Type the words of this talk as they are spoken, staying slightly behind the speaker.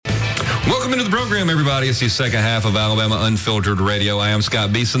Welcome into the program, everybody. It's the second half of Alabama Unfiltered Radio. I am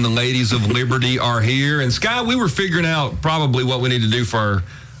Scott Beeson. The ladies of Liberty are here. And, Scott, we were figuring out probably what we need to do for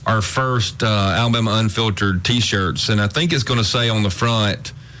our first Alabama Unfiltered T-shirts. And I think it's going to say on the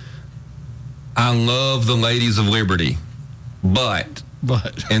front, I love the ladies of Liberty, but.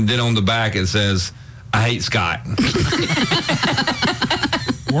 And then on the back it says, I hate Scott.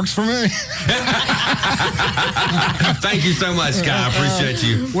 Works for me. Thank you so much, Scott. I appreciate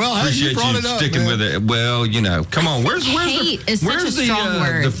you. Well, appreciate you sticking with it. Well, you know, come on. Where's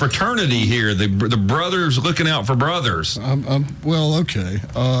the fraternity here? The brothers looking out for brothers. Well, okay.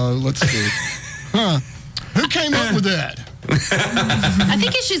 Let's see. Who came up with that? I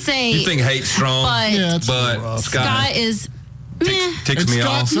think it should say. You think hate strong? But Scott is. Ticks me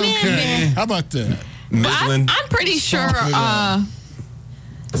off. Scott's okay. How about that? I'm pretty sure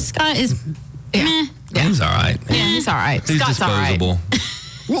Scott is. Yeah. He's all right. Yeah, he's all right. He's Scott's disposable. All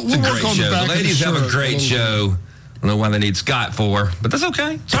right. It's a great show. The ladies have a great show. I don't know why they need Scott for, but that's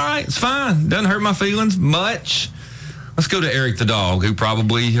okay. It's all right. It's fine. Doesn't hurt my feelings much. Let's go to Eric the dog, who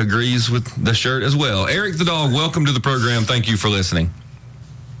probably agrees with the shirt as well. Eric the dog, welcome to the program. Thank you for listening.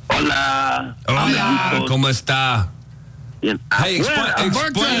 Hola. Hola. ¿Cómo está? Hey,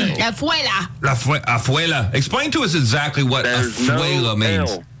 explain. Afuela. Explain to us exactly what afuela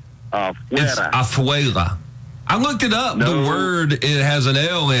means. It's afuela. I looked it up. No. The word, it has an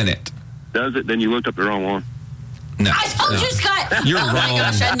L in it. Does it? Then you looked up the wrong one. No. I told you, Scott. You're wrong. Oh, my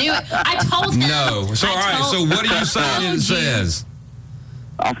gosh, I knew it. I told him. No. So, all right. So, what are you saying it says?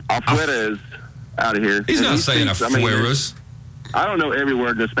 Afuera is out of here. He's not saying afueras. I don't know every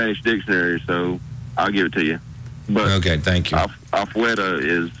word in the Spanish dictionary, so I'll give it to you. But okay, thank you. Afuera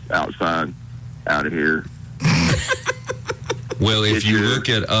is outside, out of here. Well, if you look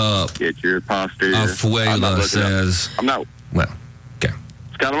it up, get your posterior. Afuela says. I'm not. Well, okay.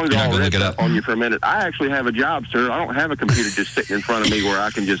 Scott, I'm going to look it up on you for a minute. I actually have a job, sir. I don't have a computer just sitting in front of me where I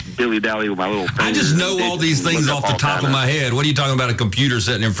can just dilly-dally with my little fingers. I just know all these things off the top of my head. What are you talking about, a computer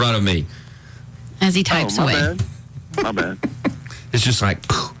sitting in front of me? As he types away. My bad. It's just like,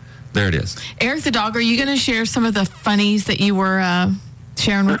 there it is. Eric the dog, are you going to share some of the funnies that you were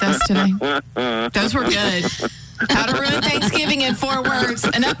sharing with us today? Those were good. How to ruin Thanksgiving in 4 words,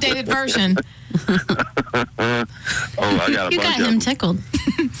 an updated version. I got you got him tickled.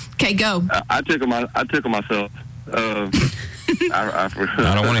 Okay, go. I tickle myself. I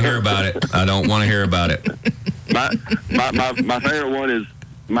don't want to hear about it. I don't want to hear about it. My favorite one is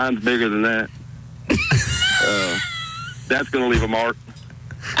mine's bigger than that. That's going to leave a mark.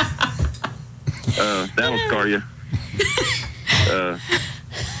 That'll scar you.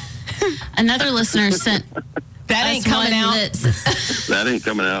 Another listener sent. That ain't coming out. That ain't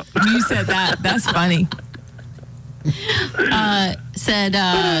coming out. You said that. That's funny. Said,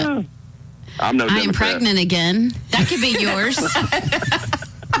 I'm I'm pregnant again. That could be yours.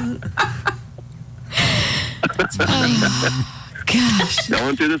 Oh, gosh.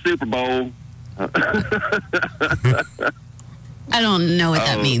 Going to the Super Bowl. I don't know what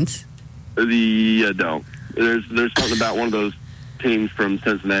that means. Don't. There's something about one of those teams from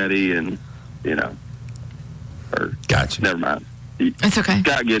Cincinnati, and Gotcha. Never mind. It's okay.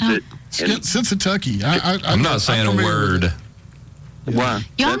 Scott gets it. Kentucky. I'm not saying a word. Why?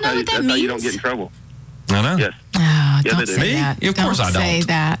 Y'all know what that means? That's how you don't get in trouble. I know. Yes. Oh, don't say that. Of course I don't. Say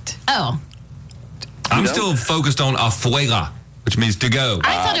that. Oh. I'm still focused on afuela, which means to go.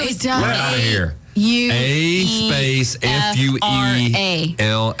 I thought it was Get out of here. A-F-U-E-L-A.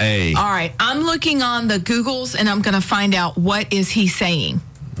 All right. I'm looking on the Googles, and I'm going to find out what is he saying.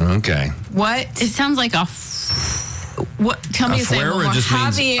 Okay. What? It sounds like a... What? Tell me his name.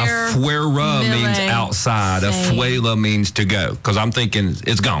 Afuera means outside. Afuela means to go. Because I'm thinking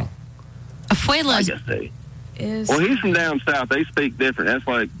it's gone. Afuela I guess well, he's from down south. They speak different. That's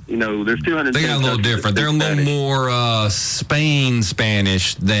like, there's 200. They got a little different. They're a little more Spanish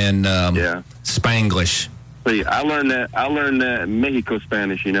than Spanglish. See, I learned that in Mexico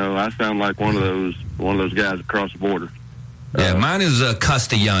Spanish. I sound like one of those guys across the border. Yeah, mine is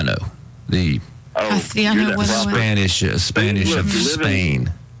Castellano. Castellano, Spanish of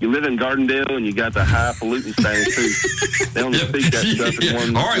Spain. You live in Gardendale, and you got the highfalutin Spanish, too. They only speak that stuff in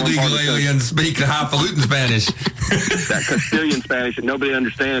one Our illegal aliens speak highfalutin Spanish. That Castilian Spanish that nobody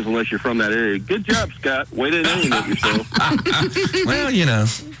understands unless you're from that area. Good job, Scott. Way to alienate yourself. Well,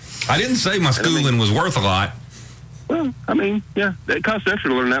 I didn't say my schooling was worth a lot. Well, yeah. It costs extra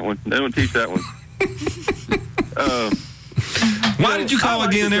to learn that one. They don't teach that one. Why did you call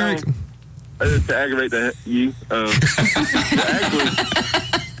again, Eric? To aggravate you.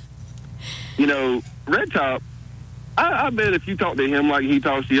 Actually, Red Top, I I bet if you talk to him like he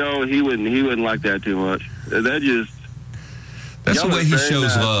talks to y'all, he wouldn't like that too much. That's the way he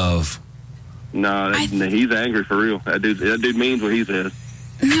shows love. No, he's angry for real. That dude means what he says.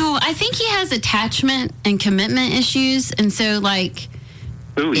 No, I think he has attachment and commitment issues, and so like.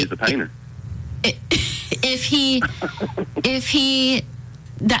 Ooh, he's a painter. I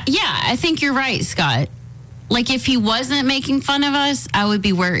think you're right, Scott. Like if he wasn't making fun of us, I would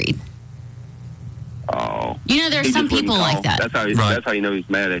be worried. Oh. There's some people like that. That's how you know he's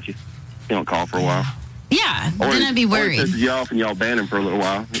mad at you. He don't call for a while. Yeah, then I'd be worried. Or he pisses you off and y'all ban him for a little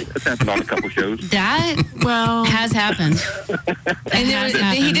while. It's happened on a couple shows. That has happened.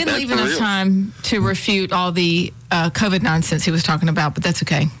 And he didn't leave enough time to refute all the COVID nonsense he was talking about, but that's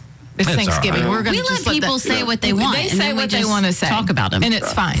okay. It's Thanksgiving. Right. We're going to let people say what they want. They say what they want to say. Talk about them, and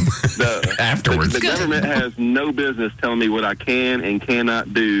it's fine. Afterwards, the government has no business telling me what I can and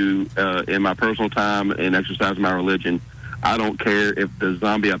cannot do in my personal time and exercise my religion. I don't care if the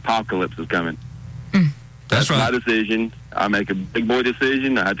zombie apocalypse is coming. That's right. My decision. I make a big boy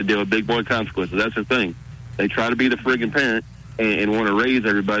decision. I have to deal with big boy consequences. That's the thing. They try to be the friggin' parent and want to raise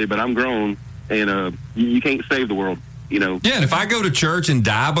everybody, but I'm grown, and you can't save the world. Yeah, and if I go to church and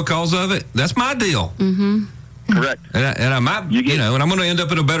die because of it, that's my deal. Mm-hmm. Correct. And I might, and I'm going to end up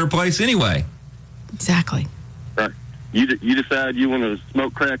in a better place anyway. Exactly. Right. You decide you want to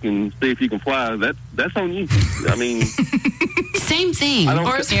smoke crack and see if you can fly. That's on you. I mean, same thing.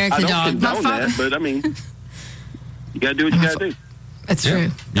 Or Eric the dog. Condone that, but I mean, you got to do what you got to do. That's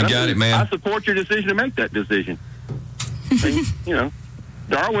true. You got it, man. I support your decision to make that decision.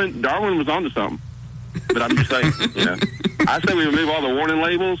 Darwin was onto something. But I'm just saying, I say we remove all the warning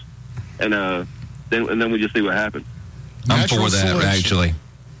labels, and then we just see what happens. I'm for that, selection. Actually.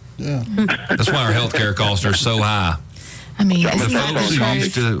 Yeah. That's why our healthcare costs are so high. I mean,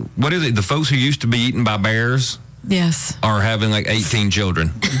 The folks who used to be eaten by bears, yes, are having like 18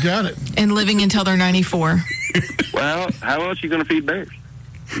 children. You got it. and living until they're 94. Well, how else are you going to feed bears?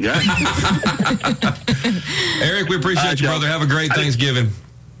 Yeah. Eric, we appreciate you, brother. Have a great Thanksgiving.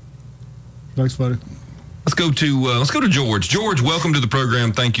 Thanks, buddy. Let's go to George. George, welcome to the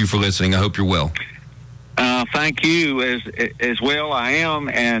program. Thank you for listening. I hope you're well. Thank you as well. I am,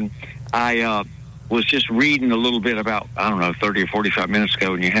 and I was just reading a little bit about 30 or 45 minutes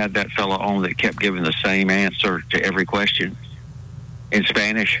ago, and you had that fellow on that kept giving the same answer to every question in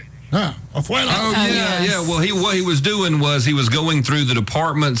Spanish. Afuera. Yeah. Well, what he was doing was he was going through the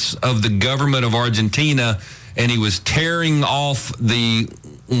departments of the government of Argentina, and he was tearing off the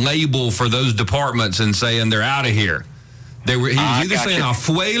label for those departments and saying they're out of here. He was either saying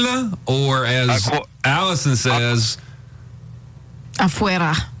afuela or, as Allison says,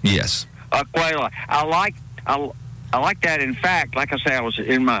 Afuera. Yes. Acuela. I like that. In fact, like I say, I was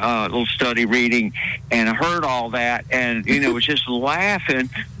in my little study reading, and I heard all that, and was just laughing.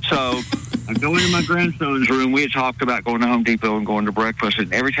 So I go into my grandson's room. We had talked about going to Home Depot and going to breakfast,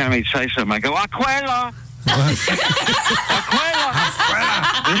 and every time he'd say something, I go, Acuela.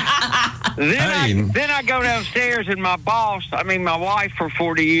 Then I go downstairs, and my wife for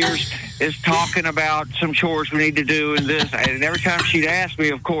 40 years is talking about some chores we need to do and this, and every time she'd ask me,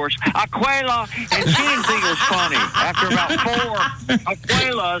 of course, Acuela, and she didn't think it was funny. After about 4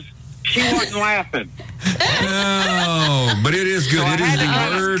 Acuelas, she wasn't laughing. No, but it is good. So it is the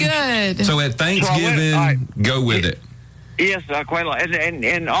word. Good. So at Thanksgiving, go with it. Yes, Acuela,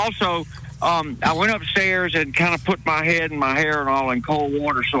 and also. I went upstairs and kind of put my head and my hair and all in cold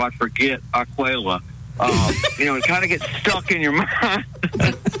water so I forget Acuela. It kind of gets stuck in your mind.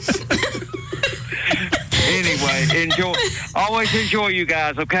 Anyway, always enjoy you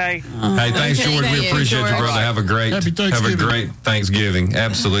guys, okay? Hey, thanks, George. We appreciate you, brother. Have a great Thanksgiving.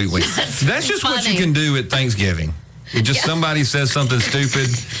 Absolutely. That's just what you can do at Thanksgiving. Somebody says something stupid.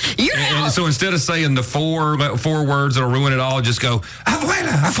 And so instead of saying the four words that'll ruin it all, just go,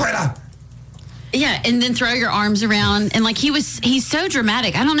 afuera. Yeah, and then throw your arms around. And he's so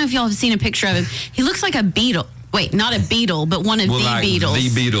dramatic. I don't know if y'all have seen a picture of him. He looks like a beetle. Wait, not a beetle, but one of the Beatles. The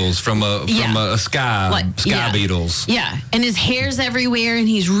Beatles from a Sky Beatles. Yeah, and his hair's everywhere, and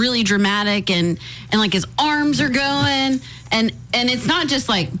he's really dramatic, and his arms are going, and it's not just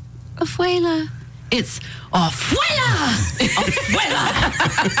like afuela. It's afuela.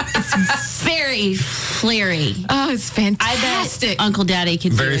 It's very flary. Oh, it's fantastic. I bet Uncle Daddy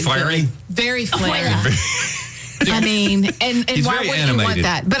could very do flary. Very flary. I mean, and why wouldn't you want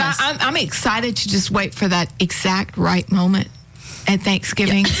that? But I'm excited to just wait for that exact right moment at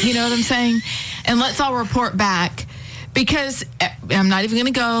Thanksgiving. Yeah. You know what I'm saying? And let's all report back, because I'm not even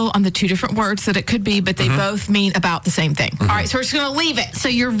going to go on the 2 different words that it could be, but they both mean about the same thing. All right, so we're just going to leave it. So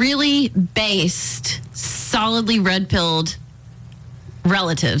you're really based solidly red-pilled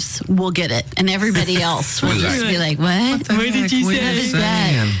relatives will get it, and everybody else will just be like, what? What did you say? What is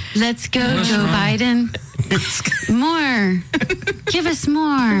that? Let's go, Joe Biden. More. Give us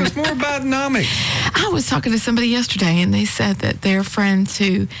more. It's more Bidenomics. I was talking to somebody yesterday, and they said that their friends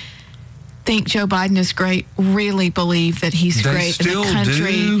who think Joe Biden is great really believe that he's great in the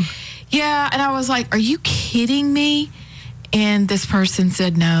country. Do? Yeah, and I was like, are you kidding me? And this person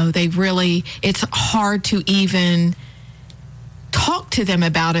said, no, it's hard to even talk to them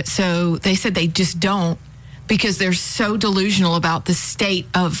about it. So they said they just don't, because they're so delusional about the state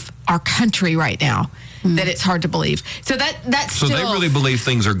of our country right now that it's hard to believe. So that's so still, they really believe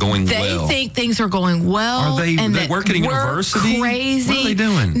things are going well. They think things are going well. Are they and work at a university? Crazy. What are they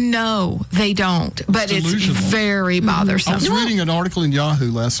doing? No, they don't. But it's very bothersome. I was reading an article in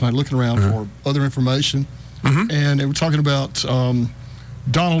Yahoo last night, looking around for other information, and they were talking about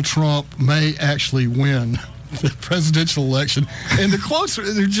Donald Trump may actually win the presidential election. And the quotes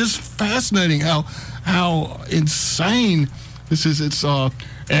they're just fascinating. How insane this is. It's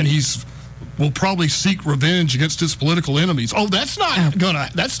and will probably seek revenge against his political enemies. Oh, that's not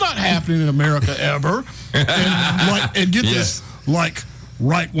happening in America ever. And get this, like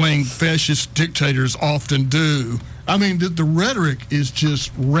right-wing fascist dictators often do. I mean, the rhetoric is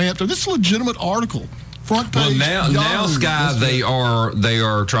just ramped. This is a legitimate article. Front page. Well, now, Sky, they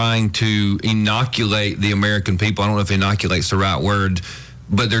are trying to inoculate the American people. I don't know if inoculate's the right word,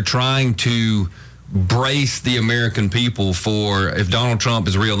 but they're trying to brace the American people for, if Donald Trump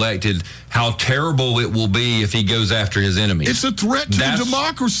is reelected, how terrible it will be if he goes after his enemies. It's a threat to the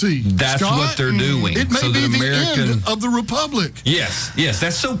democracy. That's Scott. what they're doing. It may so be the end of the republic. Yes.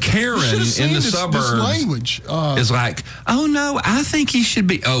 That's so Karen in the suburbs. This language is like, oh no, I think he should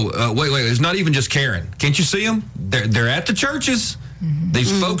be. Wait, it's not even just Karen. Can't you see them? They're at the churches.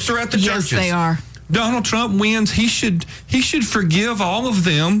 These folks are at the churches. Yes, they are. Donald Trump wins. He should forgive all of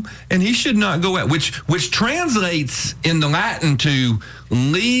them, and he should not go out. Which translates in the Latin to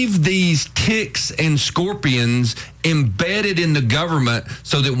leave these ticks and scorpions embedded in the government,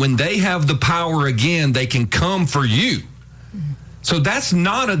 so that when they have the power again, they can come for you. So that's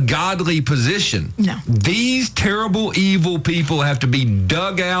not a godly position. No. These terrible, evil people have to be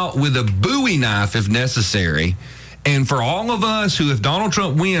dug out with a Bowie knife if necessary. And for all of us who, if Donald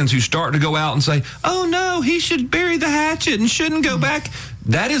Trump wins, who start to go out and say, oh, no, he should bury the hatchet and shouldn't go back,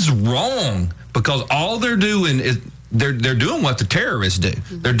 that is wrong, because all they're doing is they're doing what the terrorists do.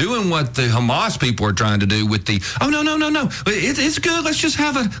 They're doing what the Hamas people are trying to do with the, oh, no. It's good. Let's just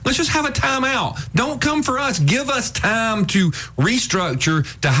have a timeout. Don't come for us. Give us time to restructure,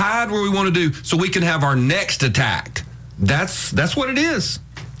 to hide where we want to do, so we can have our next attack. That's what it is.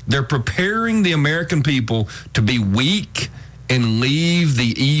 They're preparing the American people to be weak and leave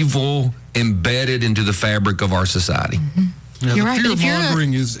the evil embedded into the fabric of our society. Yeah, You're right.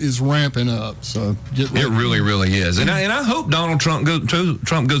 Fear-mongering is ramping up. So it really, really is. And I hope Donald Trump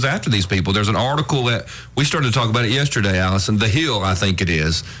goes after these people. There's an article that we started to talk about it yesterday, Allison, The Hill, I think it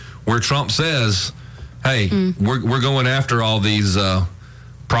is, where Trump says, hey, we're going after all these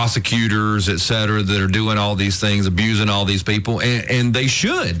prosecutors, et cetera, that are doing all these things, abusing all these people, and they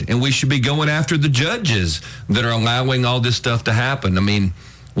should. And we should be going after the judges that are allowing all this stuff to happen. I mean,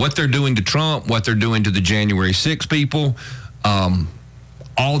 what they're doing to Trump, what they're doing to the January 6 people,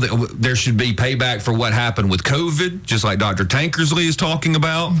 there should be payback for what happened with COVID, just like Dr. Tankersley is talking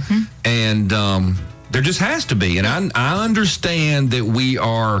about. And there just has to be. And I understand that we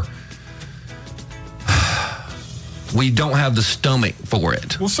don't have the stomach for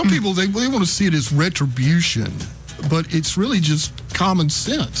it. Well, some people, they want to see it as retribution, but it's really just common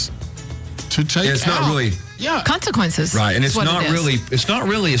sense to take It's not really consequences. Right, and it's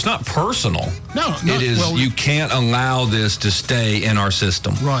not personal. No, it is. Well, you can't allow this to stay in our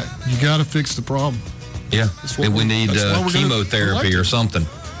system. Right, you got to fix the problem. Yeah, we need chemotherapy or something.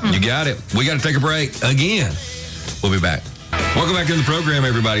 You got it. We got to take a break again. We'll be back. Welcome back to the program,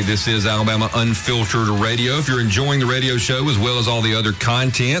 everybody. This is Alabama Unfiltered Radio. If you're enjoying the radio show as well as all the other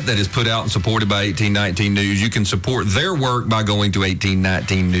content that is put out and supported by 1819 News, you can support their work by going to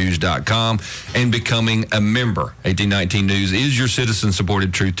 1819news.com and becoming a member. 1819 News is your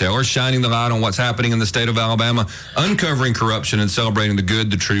citizen-supported truth teller, shining the light on what's happening in the state of Alabama, uncovering corruption, and celebrating the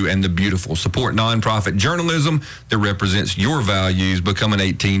good, the true, and the beautiful. Support nonprofit journalism that represents your values. Become an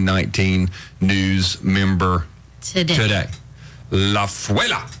 1819 News member today. La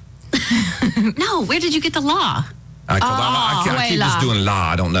Fuela. No, where did you get the law? I keep just doing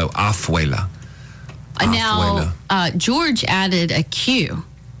la. I don't know. Afuela. Now, George added a Q.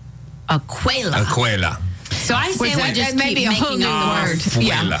 Aquela. So I say we just keep making up the word.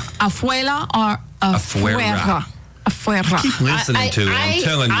 Yeah. Afuela or Afuera. Afuera. Keep listening to it. I'm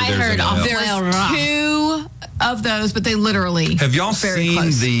telling you, there's an There's two of those, but they literally. Have y'all seen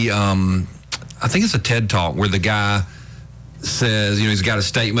close. the? I think it's a TED Talk where the guy says, he's got a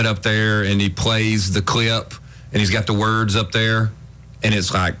statement up there and he plays the clip and he's got the words up there and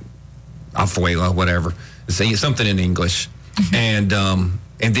it's like afuera, whatever. It's something in English, and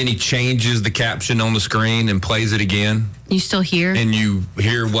then he changes the caption on the screen and plays it again. You still hear? And you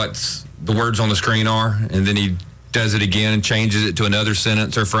hear what the words on the screen are, and then he does it again and changes it to another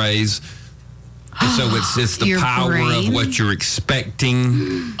sentence or phrase. And so it's the power of what you're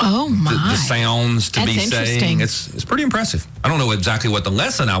expecting. Oh my! The sounds to be saying. It's pretty impressive. I don't know exactly what the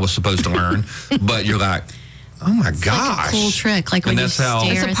lesson I was supposed to learn, but you're like, oh my gosh! Like a cool trick, like when you stare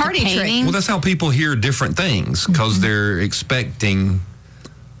it's a at party the trick. painting. Well, that's how people hear different things because they're expecting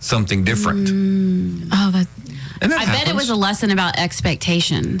something different. Oh, that. And that I bet it was a lesson about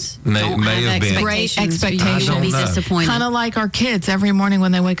expectations. May have been. Great expectations. You will be disappointed. Kind of like our kids every morning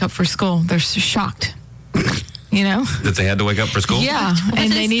when they wake up for school. They're shocked. That they had to wake up for school? Yeah,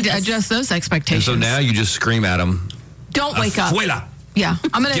 and they need to adjust those expectations. And so now you just scream at them. Don't wake up. Afuera. Yeah,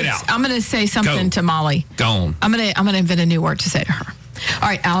 I'm Get out. gonna say something to Molly. Gone. I'm gonna invent a new word to say to her. All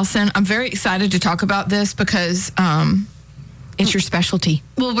right, Allison, I'm very excited to talk about this because it's your specialty.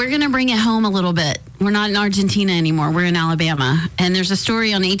 Well, we're going to bring it home a little bit. We're not in Argentina anymore. We're in Alabama. And there's a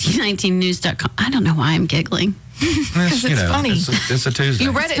story on 1819news.com. I don't know why I'm giggling. Because it's funny. It's a Tuesday.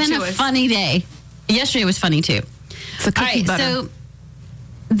 You read it It's been to a us. funny day. Yesterday was funny, too. It's a cookie butter.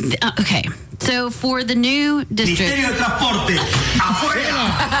 Okay. So for the new district,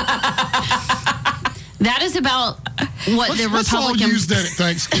 that is about what the Let's all Republican. use that at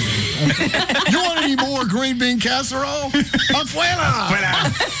Thanksgiving. You want any more green bean casserole? Afuera!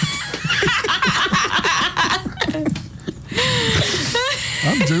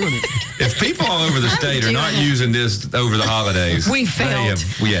 I'm doing it. If people all over the state are not using this over the holidays, We failed.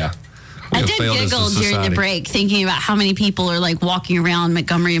 I did giggle during the break thinking about how many people are like walking around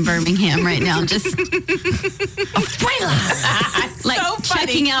Montgomery and Birmingham right now, just Afuela! Like So funny.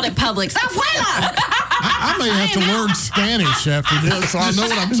 checking out at Publix. Afuela! I may have to learn Spanish after this, so I know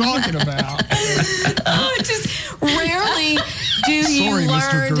what I'm talking about. Oh, just rarely do you Sorry,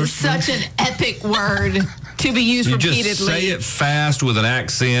 Mr. learn Gershman. such an epic word to be used You repeatedly. just say it fast with an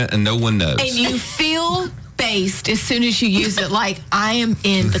accent and no one knows. And you feel based as soon as you use it, like I am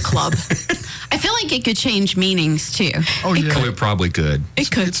in the club. I feel like it could change meanings too. Oh, yeah. Oh, it probably could. It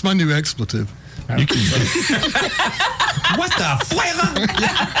could. It's my new expletive. You can What the flavor?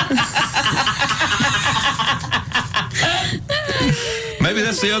 Maybe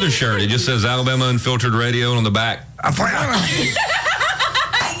that's the other shirt. It just says Alabama Unfiltered Radio on the back.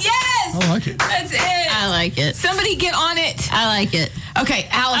 Yes! I like it. That's it. I like it. Somebody get on it. I like it. Okay,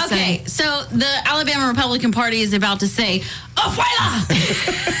 Allison. Okay, so the Alabama Republican Party is about to say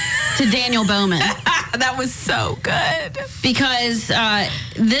 "Afuera" to Daniel Bowman That was so good. because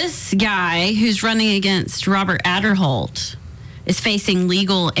this guy who's running against Robert Adderholt is facing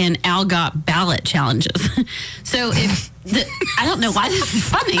legal and ALGOT ballot challenges. So I don't know why this is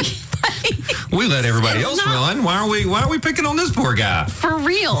funny. We let everybody It's else not- run. Why are we picking on this poor guy? For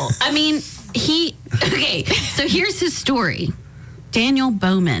real. I mean, okay, so here's his story. Daniel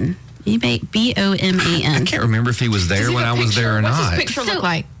Bowman, B-O-M-A-N. I can't remember if he was there when I was there or What's not. his picture So- look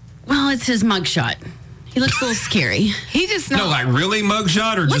like? Well, it's his mugshot. He looks a little scary. He just No, like really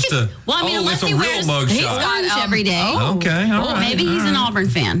mugshot or just a? Well, I mean, oh, unless it's a he real wears mugshot. orange every day. Okay, all right. Maybe he's an Auburn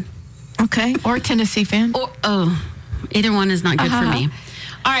fan. Okay, or a Tennessee fan. Or either one is not good for me.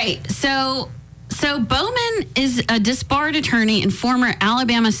 All right, so Bowman is a disbarred attorney and former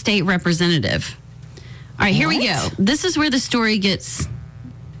Alabama state representative. All right, here we go. This is where the story gets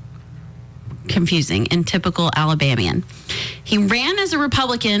confusing in typical Alabamian. He ran as a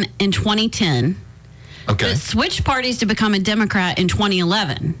Republican in 2010, Okay. but switched parties to become a Democrat in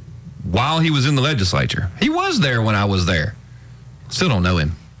 2011. While he was in the legislature, he was there when I was there. Still don't know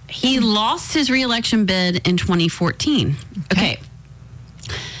him. He lost his reelection bid in 2014. Okay.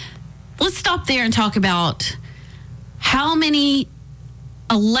 Let's stop there and talk about how many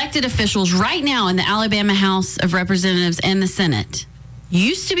elected officials right now in the Alabama House of Representatives and the Senate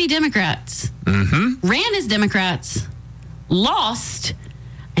used to be Democrats, ran as Democrats, lost,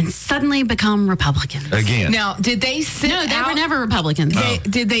 and suddenly become Republicans. Again. Now, did they sit No, they out? were never Republicans.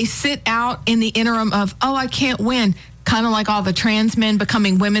 Did they sit out in the interim of, I can't win, kind of like all the trans men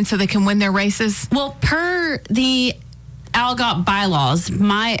becoming women so they can win their races? Well, per the ALGOT bylaws,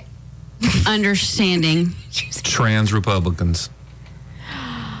 my understanding. Trans Republicans.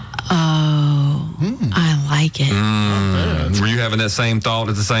 Oh, I like it. Were you having that same thought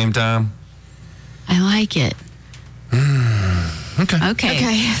at the same time? I like it.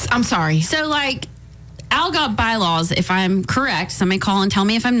 Okay. I'm sorry. So, like, Al got bylaws, if I'm correct. Somebody call and tell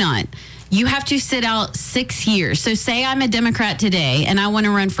me if I'm not. You have to sit out 6 years. So, say I'm a Democrat today and I want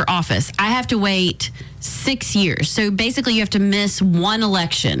to run for office. I have to wait 6 years. So, basically, you have to miss one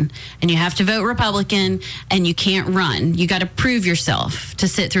election and you have to vote Republican and you can't run. You got to prove yourself to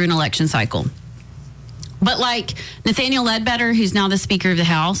sit through an election cycle. But, like, Nathaniel Ledbetter, who's now the Speaker of the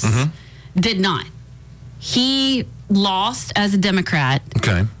House, did not. He lost as a Democrat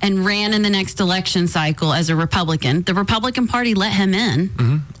and ran in the next election cycle as a Republican. The Republican Party let him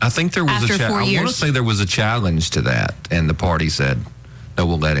in. I think there was after 4 years. I want to say there was a challenge to that, and the party said, no,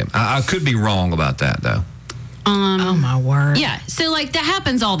 we'll let him. I could be wrong about that, though. Oh, my word. Yeah, so, like, that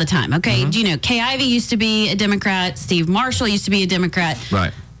happens all the time, okay? Do you know, Kay Ivey used to be a Democrat. Steve Marshall used to be a Democrat.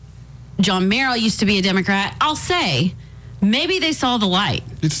 Right. John Merrill used to be a Democrat. I'll say, maybe they saw the light.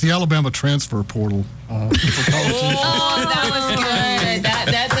 It's the Alabama transfer portal. Oh, that was good.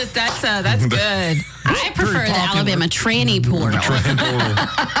 That's good. I prefer the Alabama tranny portal.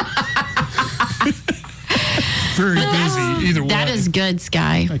 Very busy either way. That is good,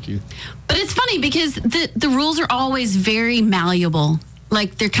 Sky. Thank you. But it's funny because the rules are always very malleable.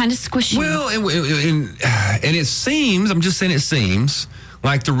 Like, they're kind of squishy. Well, and it seems, I'm just saying it seems,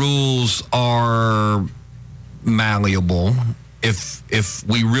 like the rules are malleable. If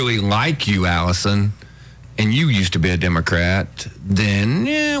we really like you, Allison, and you used to be a Democrat, then,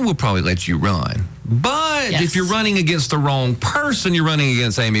 yeah, we'll probably let you run. But if you're running against the wrong person, you're running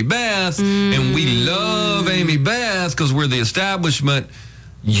against Amy Beth, and we love Amy Beth because we're the establishment,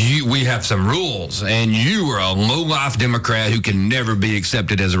 we have some rules, and you are a low-life Democrat who can never be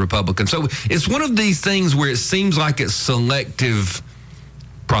accepted as a Republican. So it's one of these things where it seems like it's selective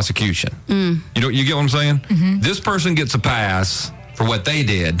prosecution. You get what I'm saying? This person gets a pass for what they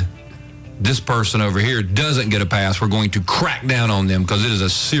did. This person over here doesn't get a pass. We're going to crack down on them because it is a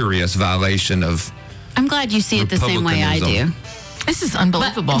serious violation of I'm glad you see it the same way I do. This is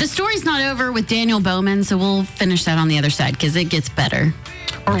unbelievable. But the story's not over with Daniel Bowman, so we'll finish that on the other side because it gets better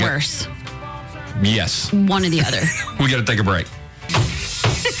or worse. Yes. One or the other. We got to take a break.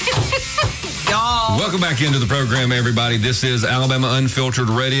 Y'all. Welcome back into the program, everybody. This is Alabama Unfiltered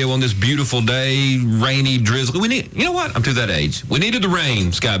Radio on this beautiful day, rainy, drizzly. You know what? I'm to that age. We needed the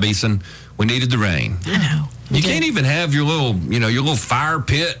rain, Sky Beeson. We needed the rain. I know. You can't even have your little fire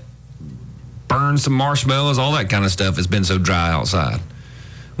pit, burn some marshmallows, all that kind of stuff. It's been so dry outside.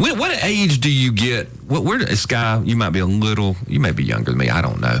 What age do you get? Sky, you might be you may be younger than me. I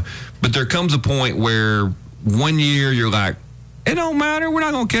don't know. But there comes a point where 1 year you're like, it don't matter. We're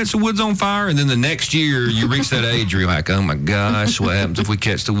not going to catch the woods on fire. And then the next year you reach that age where you're like, oh my gosh, what happens if we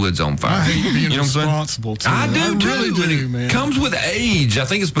catch the woods on fire? I hate being you know responsible too. I do too. Really do, man. It comes with age. I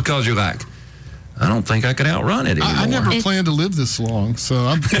think it's because you're like, I don't think I could outrun it anymore. I never planned to live this long, so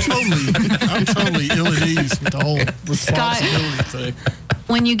I'm totally ill at ease with the whole responsibility thing.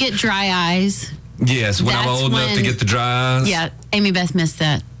 When you get dry eyes. Yes, when I'm old enough to get the dry eyes. Yeah, Amy Beth missed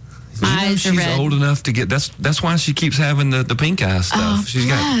that. Eyes are red. She's old enough to get that's why she keeps having the pink eye stuff.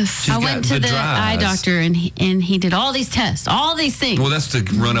 I went to the eye doctor and he did all these tests, all these things. Well, that's to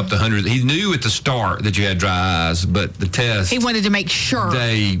run up the 100. He knew at the start that you had dry eyes, but the test he wanted to make sure.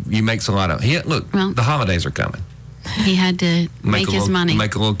 He makes a lot of. The holidays are coming. He had to make his money.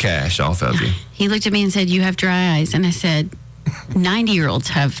 Make a little cash off of you. He looked at me and said, "You have dry eyes," and I said, 90-year-olds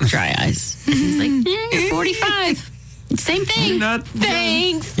have dry eyes. He's like, you're 45. Same thing.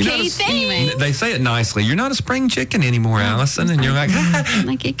 Thanks. Anyway. They say it nicely. You're not a spring chicken anymore, Allison. And you're like,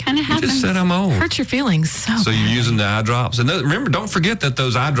 like it kind of happens. You just said I'm old. Hurt your feelings So you're using the eye drops. And remember, don't forget that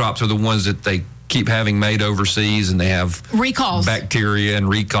those eye drops are the ones that they keep having made overseas, and they have recalls, bacteria and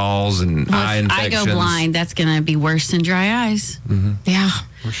recalls and eye infections. I go blind. That's going to be worse than dry eyes. Mm-hmm. Yeah.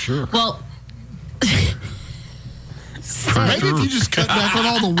 For sure. Well... Maybe if you just cut back on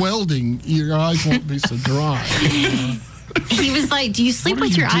all the welding, your eyes won't be so dry. He was like, do you sleep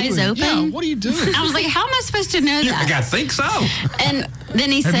with your eyes open? Yeah, what are you doing? I was like, how am I supposed to know that? I think so. And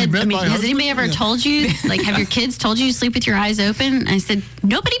then he said, has anybody ever told you, like, have your kids told you sleep with your eyes open? I said,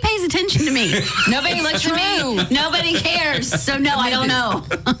 nobody pays attention to me. Nobody looks at me. Nobody cares. So, no, I don't know.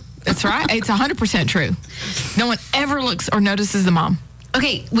 That's right. It's 100% true. No one ever looks or notices the mom.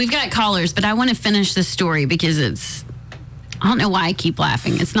 Okay, we've got callers, but I want to finish the story because I don't know why I keep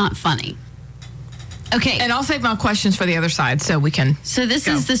laughing. It's not funny. Okay. And I'll save my questions for the other side so we can So this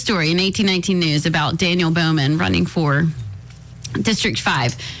is the story in 1819 News about Daniel Bowman running for District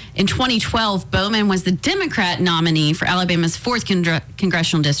 5. In 2012, Bowman was the Democrat nominee for Alabama's 4th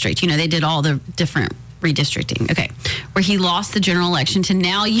Congressional District. You know, they did all the different redistricting. Okay. Where he lost the general election to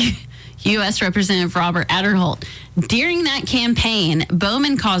now U.S. Representative Robert Adderholt. During that campaign,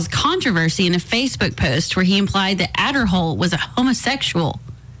 Bowman caused controversy in a Facebook post where he implied that Adderholt was a homosexual.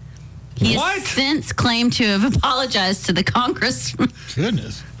 He has since claimed to have apologized to the congressman.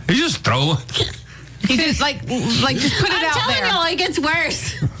 Goodness. He just throw it. He just like just put it out there. I'm telling y'all, it gets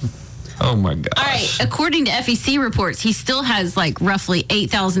worse. Oh my gosh. All right. According to FEC reports, he still has like roughly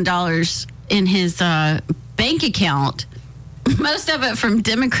 $8,000 in his bank account. Most of it from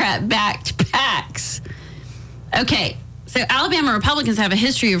Democrat-backed PACs. Okay. So Alabama Republicans have a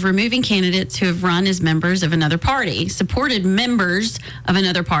history of removing candidates who have run as members of another party, supported members of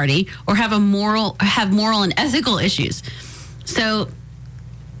another party, or have moral and ethical issues. So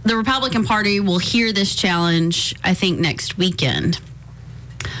the Republican Party will hear this challenge, I think, next weekend.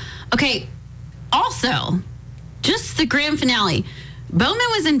 Okay. Also, just the grand finale. Bowman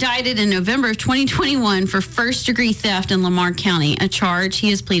was indicted in November of 2021 for first-degree theft in Lamar County, a charge he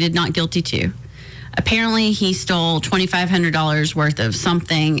has pleaded not guilty to. Apparently, he stole $2,500 worth of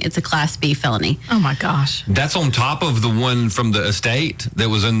something. It's a Class B felony. Oh, my gosh. That's on top of the one from the estate that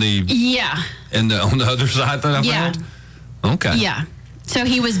was in the... Yeah. On the other side that I found? Okay. Yeah. So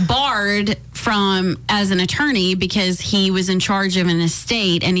he was barred from as an attorney because he was in charge of an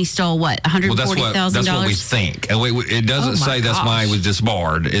estate and he stole what, $140,000? That's what we think. It doesn't say that's why he was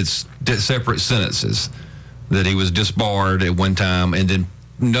disbarred. It's separate sentences that he was disbarred at one time, and then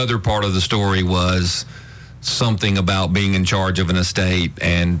another part of the story was something about being in charge of an estate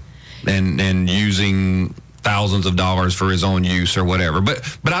and using thousands of dollars for his own use or whatever.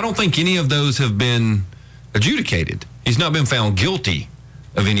 But I don't think any of those have been adjudicated. He's not been found guilty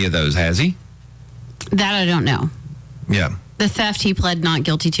of any of those, has he? That I don't know. Yeah. The theft he pled not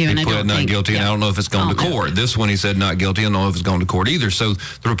guilty to, and I don't think... He pled not guilty, and I don't know if it's gone to court. This one he said not guilty. I don't know if it's gone to court either. So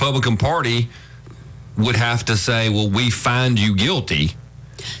the Republican Party would have to say, well, we find you guilty,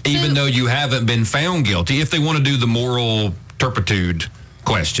 even though you haven't been found guilty, if they want to do the moral turpitude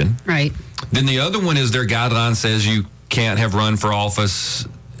question. Right. Then the other one is their guideline says you can't have run for office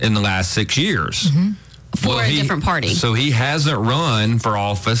in the last 6 years. Mm-hmm. For a different party. So he hasn't run for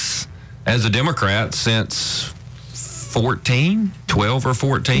office as a Democrat since 12 or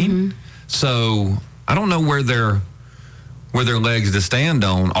 14. Mm-hmm. So I don't know where their legs to stand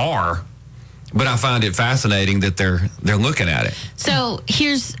on are, but I find it fascinating that they're looking at it. So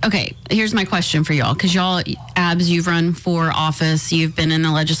here's my question for y'all, because y'all, Abs, you've run for office, you've been in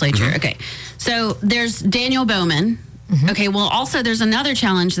the legislature. Mm-hmm. Okay, so there's Daniel Bowman. Mm-hmm. Okay, well, also there's another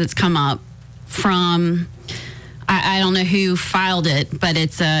challenge that's come up from, I don't know who filed it, but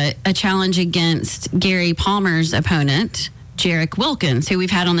it's a challenge against Gary Palmer's opponent, Jarek Wilkins, who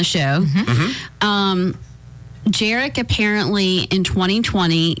we've had on the show. Mm-hmm. Jarek apparently in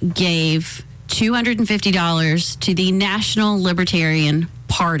 2020 gave $250 to the National Libertarian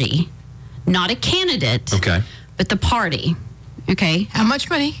Party, not a candidate, but the party. Okay. How much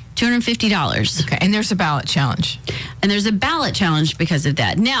money? $250. Okay. And there's a ballot challenge. And there's a ballot challenge because of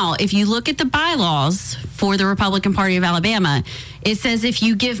that. Now, if you look at the bylaws for the Republican Party of Alabama, it says if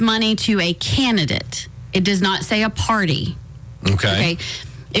you give money to a candidate, it does not say a party. Okay.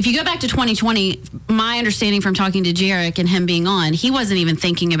 If you go back to 2020, my understanding from talking to Jarek and him being on, he wasn't even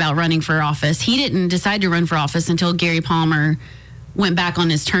thinking about running for office. He didn't decide to run for office until Gary Palmer went back on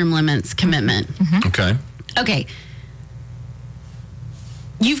his term limits commitment. Mm-hmm. Okay.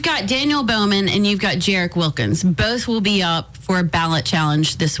 You've got Daniel Bowman and you've got Jarek Wilkins. Both will be up for a ballot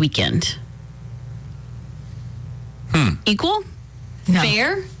challenge this weekend. Equal? No.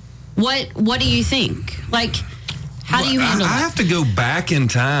 Fair? What do you think? Like, how do you handle that? I have to go back in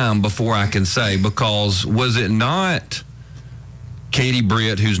time before I can say, because was it not Katie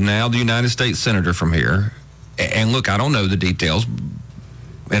Britt, who's now the United States Senator from here? And look, I don't know the details,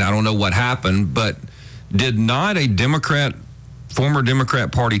 and I don't know what happened, but did not a former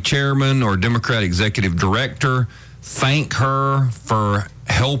Democrat Party chairman or Democrat executive director thank her for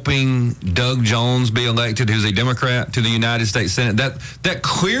helping Doug Jones be elected, who's a Democrat, to the United States Senate? That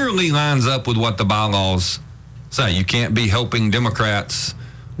clearly lines up with what the bylaws say. You can't be helping Democrats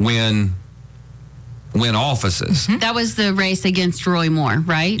win offices. Mm-hmm. That was the race against Roy Moore,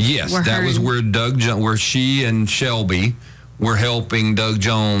 right? Yes, that was where she and Shelby were helping Doug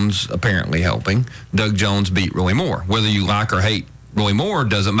Jones, apparently helping Doug Jones beat Roy Moore. Whether you like or hate Roy Moore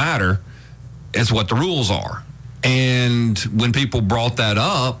doesn't matter. It's what the rules are. And when people brought that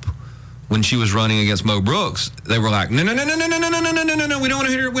up, when she was running against Mo Brooks, they were like, no, we don't want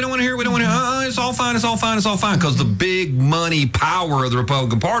to hear it, we don't want to hear it, it's all fine, because the big money power of the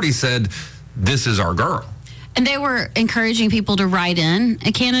Republican Party said, this is our girl. And they were encouraging people to write in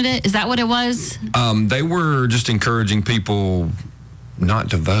a candidate. Is that what it was? They were just encouraging people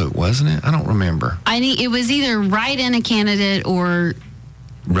not to vote, wasn't it? I don't remember. It was either write in a candidate or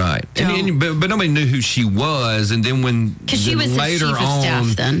right. But nobody knew who she was, and then when she was later the chief of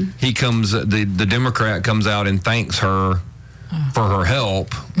staff, then he comes, the Democrat comes out and thanks her for her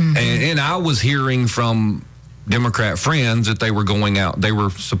help, and I was hearing from Democrat friends that they were going out, they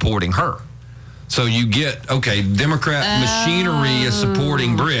were supporting her. So you get, Democrat machinery is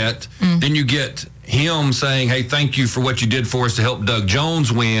supporting Britt. Then you get him saying, hey, thank you for what you did for us to help Doug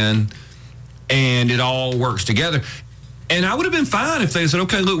Jones win. And it all works together. And I would have been fine if they said,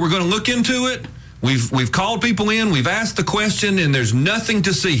 okay, look, we're going to look into it. We've called people in. We've asked the question, and there's nothing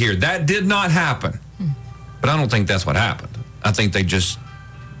to see here. That did not happen. But I don't think that's what happened. I think they just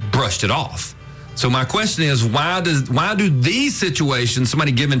brushed it off. So my question is, why do these situations,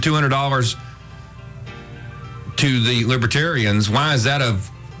 somebody giving $200 to the Libertarians, why is that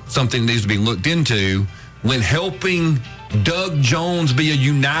something that needs to be looked into when helping Doug Jones be a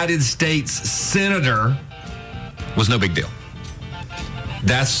United States Senator was no big deal?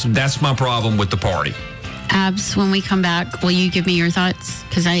 That's my problem with the party. Abs, when we come back, will you give me your thoughts?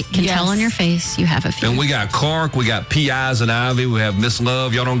 Because I can tell on your face you have a few. And we got Clark, we got P.I.'s and Ivy, we have Miss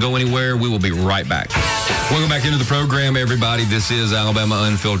Love. Y'all don't go anywhere. We will be right back. Welcome back into the program, everybody. This is Alabama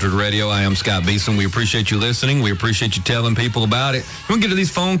Unfiltered Radio. I am Scott Beeson. We appreciate you listening. We appreciate you telling people about it. We'll get to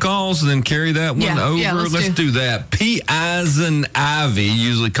these phone calls and then carry that one over. Yeah, let's do that. P.I.'s and Ivy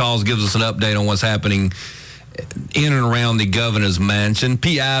usually calls, gives us an update on what's happening in and around the governor's mansion.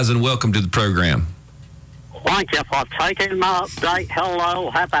 P.I.'s and welcome to the program. Thank you for taking my update. Hello.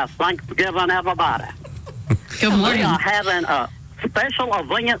 Happy Thanksgiving, everybody. Good morning. We are having a special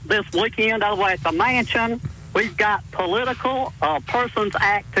event this weekend over at the mansion. We've got political persons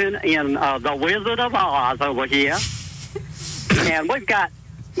acting in the Wizard of Oz over here. And we've got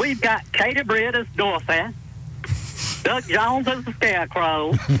Katie Britt as Dorothy, Doug Jones as the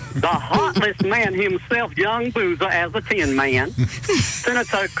Scarecrow, the heartless man himself, Young Boozer, as the Tin Man,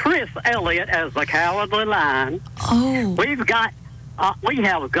 Senator Chris Elliott as the Cowardly Lion. Oh. We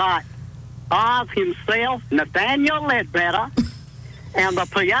have got Oz himself, Nathaniel Ledbetter, and the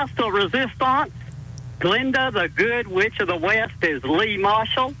Piasta Resistance, Glinda, the Good Witch of the West, is Lee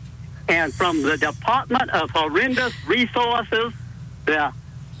Marshall, and from the Department of Horrendous Resources, the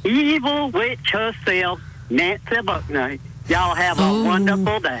evil witch herself, Nancy Buckney. Y'all have a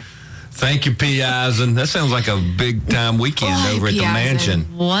wonderful day. Thank you, P. Eisen. That sounds like a big time weekend over at the mansion.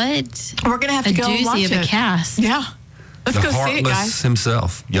 What? We're gonna have to go and watch it. A doozy of a cast. Yeah, let's go see it, guys. The heartless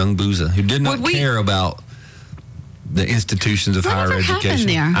himself, Young Boozer, who did not care about the institutions of higher education.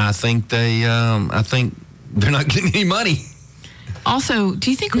 There? I think they're not getting any money. Also,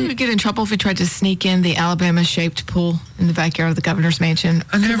 do you think we would get in trouble if we tried to sneak in the Alabama-shaped pool in the backyard of the governor's mansion?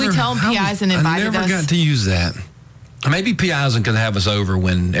 Could we tell them P. Eisen invited us? I never got to use that. Maybe P. Eisen could have us over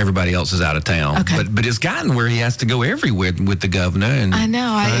when everybody else is out of town. Okay. But it's gotten where he has to go everywhere with the governor and I know,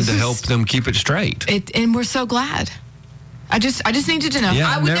 trying to help them keep it straight. And we're so glad. I just needed to know.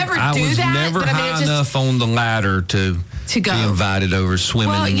 Yeah, I would never do that. I was never but high enough on the ladder to go. Be invited over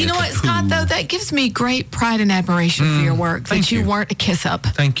swimming. Well, in you know what, Scott, though? That gives me great pride and admiration for your work, that you weren't a kiss-up.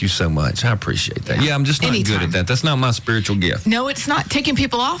 Thank you so much. I appreciate that. Yeah, I'm just not good at that. That's not my spiritual gift. No, it's not. Taking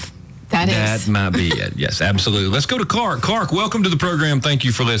people off? That is. That might be it. Yes, absolutely. Let's go to Clark. Clark, welcome to the program. Thank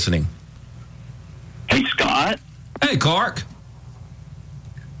you for listening. Hey, Scott. Hey, Clark.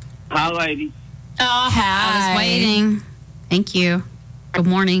 Hi, ladies. Oh, hi. I was waiting. Thank you. Good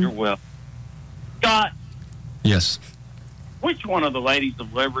morning. You're welcome. Scott. Yes. Which one of the ladies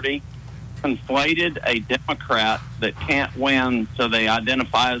of Liberty conflated a Democrat that can't win, so they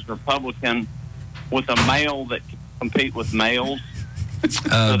identify as Republican, with a male that can compete with males?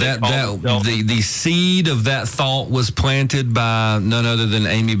 The seed of that thought was planted by none other than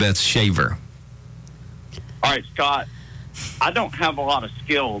Amy Beth Shaver. All right, Scott. I don't have a lot of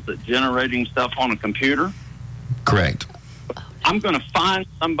skills at generating stuff on a computer. Correct. I'm going to find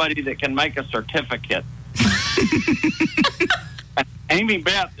somebody that can make a certificate. Amy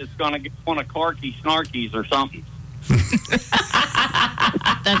Beth is going to get one of Clarky Snarkies or something.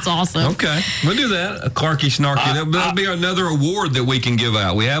 That's awesome. Okay, we'll do that. A Clarky Snarky. That'll be another award that we can give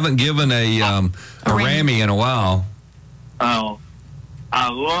out. We haven't given a Rammy in a while. Oh, I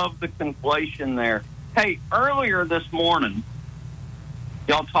love the conflation there. Hey, earlier this morning,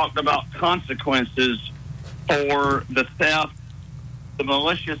 y'all talked about consequences for the theft, the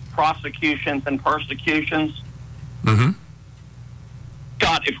malicious prosecutions and persecutions. Mm-hmm.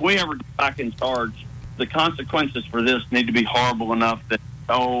 Scott, if we ever get back in charge, the consequences for this need to be horrible enough that,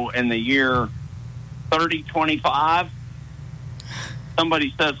 in the year 3025,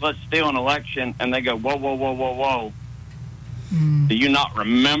 somebody says, let's steal an election, and they go, whoa, whoa, whoa, whoa, whoa. Do you not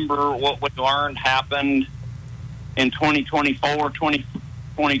remember what we learned happened in 2024,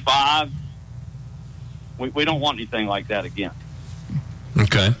 2025? We don't want anything like that again.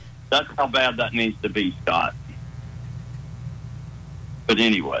 Okay. That's how bad that needs to be, Scott. But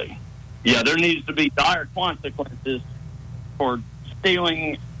anyway, yeah, there needs to be dire consequences for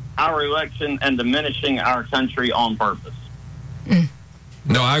stealing our election and diminishing our country on purpose.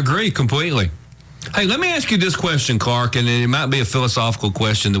 No, I agree completely. Hey, let me ask you this question, Clark, and it might be a philosophical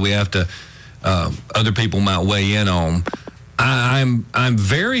question that we have to, other people might weigh in on. I'm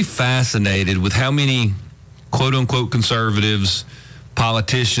very fascinated with how many quote-unquote conservatives,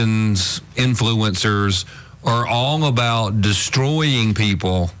 politicians, influencers are all about destroying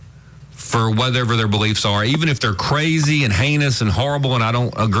people for whatever their beliefs are, even if they're crazy and heinous and horrible, and I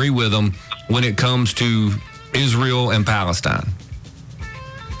don't agree with them when it comes to Israel and Palestine.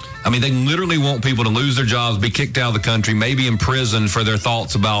 I mean, they literally want people to lose their jobs, be kicked out of the country, maybe imprisoned for their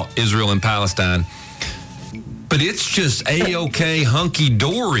thoughts about Israel and Palestine. But it's just A-OK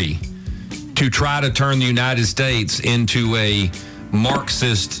hunky-dory to try to turn the United States into a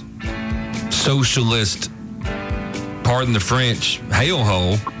Marxist, socialist, pardon the French,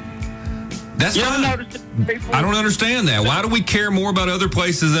 hellhole. That's fine. I don't understand that. Why do we care more about other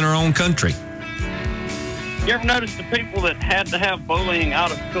places than our own country? You ever notice the people that had to have bullying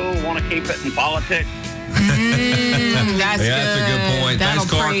out of school want to keep it in politics? That's a good point. Thanks,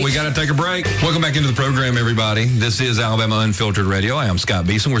 Clark. We got to take a break. Welcome back into the program, everybody. This is Alabama Unfiltered Radio. I am Scott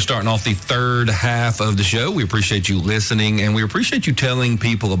Beeson. We're starting off the third half of the show. We appreciate you listening, and we appreciate you telling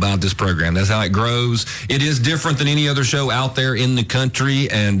people about this program. That's how it grows. It is different than any other show out there in the country,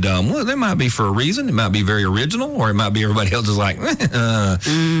 and well, that might be for a reason. It might be very original, or it might be everybody else is like,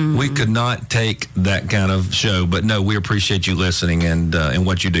 we could not take that kind of show. But no, we appreciate you listening and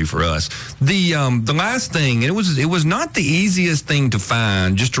what you do for us. The last thing, it was not the easiest thing to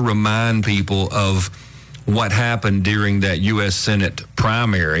find, just to remind people of what happened during that U.S. Senate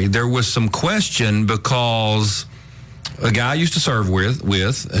primary. There was some question because a guy I used to serve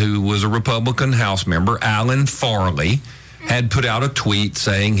with who was a Republican House member, Alan Farley, had put out a tweet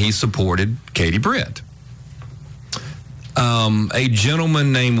saying he supported Katie Britt. A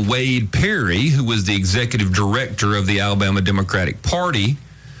gentleman named Wade Perry, who was the executive director of the Alabama Democratic Party,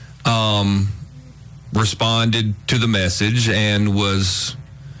 responded to the message and was,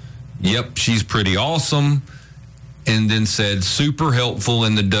 yep, she's pretty awesome, and then said super helpful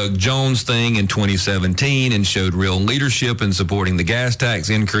in the Doug Jones thing in 2017 and showed real leadership in supporting the gas tax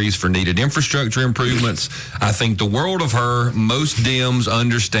increase for needed infrastructure improvements. I think the world of her. Most Dems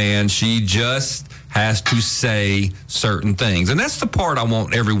understand she just has to say certain things. And that's the part I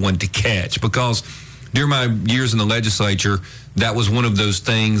want everyone to catch, because during my years in the legislature, that was one of those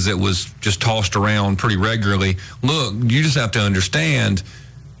things that was just tossed around pretty regularly. Look, you just have to understand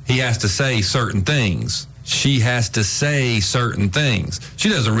he has to say certain things. She has to say certain things. She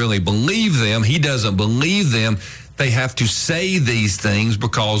doesn't really believe them. He doesn't believe them. They have to say these things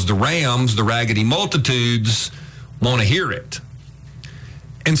because the Rams, the raggedy multitudes, want to hear it.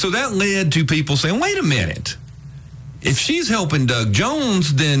 And so that led to people saying, wait a minute. If she's helping Doug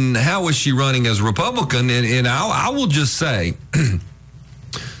Jones, then how is she running as a Republican? And I will just say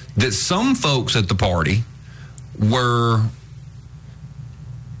that some folks at the party were,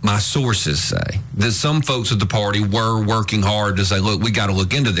 my sources say, that some folks at the party were working hard to say, look, we got to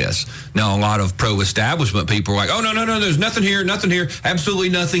look into this. Now, a lot of pro-establishment people are like, oh, no, there's nothing here, absolutely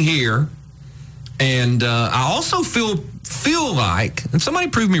nothing here. And I also feel like, and somebody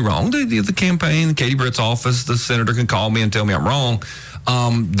prove me wrong, the campaign, Katie Britt's office, the senator can call me and tell me I'm wrong,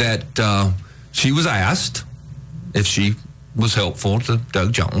 that she was asked if she was helpful to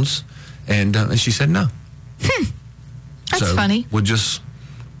Doug Jones, and she said no. That's funny. We'll just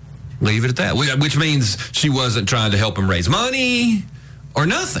leave it at that, which means she wasn't trying to help him raise money or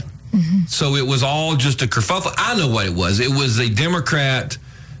nothing. Mm-hmm. So it was all just a kerfuffle. I know what it was. It was a Democrat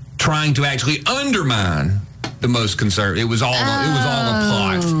trying to actually undermine the most conservative. It was all a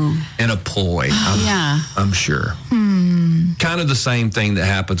plot and a ploy. I'm sure. Kind of the same thing that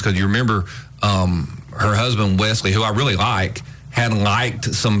happens, because you remember her husband Wesley, who I really like, had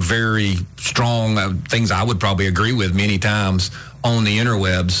liked some very strong things I would probably agree with many times on the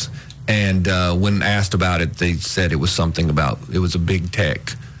interwebs, and when asked about it, they said it was something about, it was a big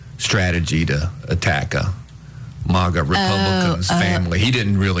tech strategy to attack a MAGA Republicans family. He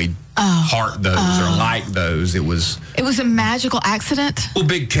didn't really heart those or like those. It was a magical accident. Well,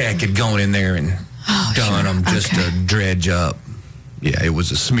 big tech had gone in there and done them just to dredge up Yeah, it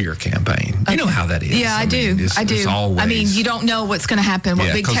was a smear campaign. Okay. You know how that is. Yeah, I do. I do. It's always, I mean, you don't know what's going to happen,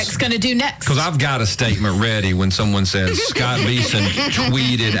 what Big Tech's going to do next. Because I've got a statement ready when someone says, Scott Beeson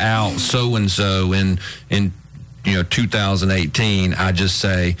tweeted out so-and-so in 2018. I just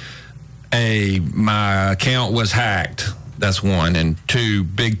say, A, my account was hacked. That's one. And 2,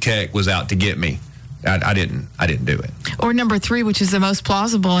 Big Tech was out to get me. I didn't do it. Or number 3, which is the most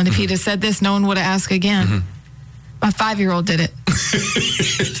plausible. And if he'd have said this, no one would have asked again. Mm-hmm. My 5-year-old did it.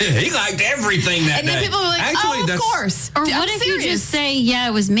 He liked everything that day. And then people were like, actually, of course. Or what if you just say, yeah,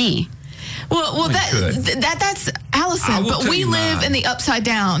 it was me? Well, that's Allison. But we live in the upside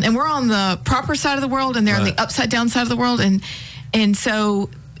down, and we're on the proper side of the world, and they're on the upside down side of the world, and so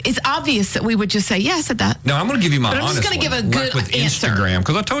it's obvious that we would just say, yeah, I said that. No, I'm going to give you my honest I'm just going to give a good with answer. Instagram,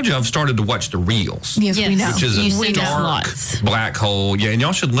 because I told you I've started to watch the Reels. Yes, we know. Which is a dark black hole. Yeah, and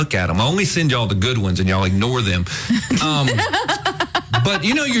y'all should look at them. I only send y'all the good ones, and y'all ignore them. But,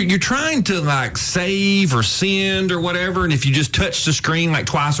 you're trying to, like, save or send or whatever, and if you just touch the screen, like,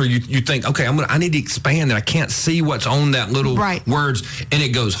 twice, or you think, okay, I need to expand, and I can't see what's on that little words, and it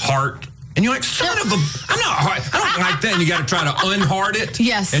goes heart. And you're like, son of a, I don't like that. And you got to try to unheart it.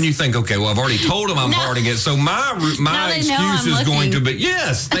 Yes. And you think, okay, well, I've already told them I'm hearting it. So my excuse is going to be,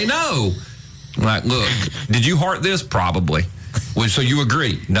 yes, they know. I'm like, look, did you heart this? Probably. Well, so you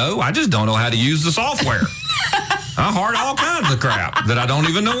agree? No, I just don't know how to use the software. I heart all kinds of crap that I don't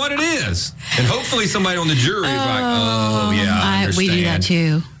even know what it is. And hopefully somebody on the jury is like, oh, yeah, I understand. We do that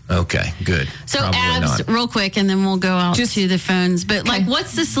too. Okay, good. So Abs, real quick, and then we'll go out to the phones. But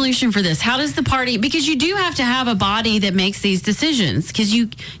what's the solution for this? How does the party, because you do have to have a body that makes these decisions, because you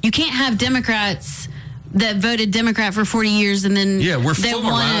can't have Democrats that voted Democrat for 40 years and then we're full of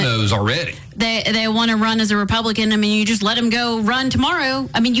rhinos already. They want to run as a Republican. I mean, you just let them go run tomorrow.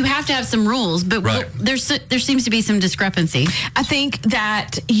 I mean, you have to have some rules, but there seems to be some discrepancy. I think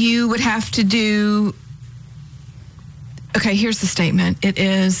that you would have to do. Okay, here's the statement. It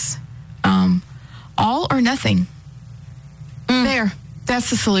is all or nothing. There. That's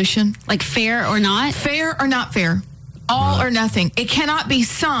the solution. Like fair or not? Fair or not fair. All or nothing. It cannot be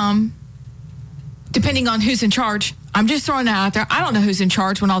some, depending on who's in charge. I'm just throwing that out there. I don't know who's in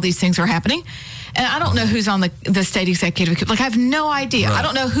charge when all these things are happening. And I don't know who's on the state executive. Like, I have no idea. I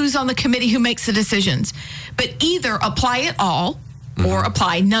don't know who's on the committee who makes the decisions. But either apply it all or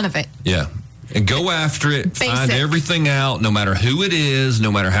apply none of it. Yeah. And go after it, find everything out, no matter who it is,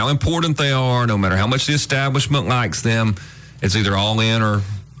 no matter how important they are, no matter how much the establishment likes them. It's either all in or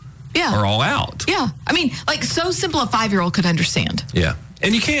all out. Yeah. I mean, like, so simple a 5-year-old could understand. Yeah.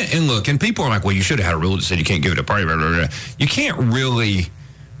 And you can't, and look, and people are like, well, you should have had a rule that said you can't give it a party. Blah, blah, blah. You can't really,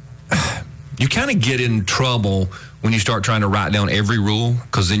 you kind of get in trouble when you start trying to write down every rule,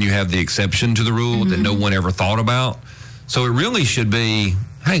 because then you have the exception to the rule that no one ever thought about. So it really should be,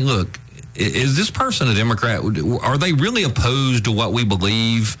 hey, look, is this person a Democrat? Are they really opposed to what we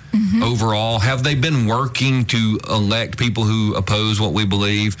believe overall? Have they been working to elect people who oppose what we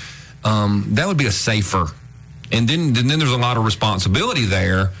believe? That would be a safer. And then there's a lot of responsibility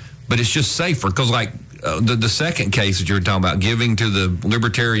there, but it's just safer. Because like the second case that you were talking about, giving to the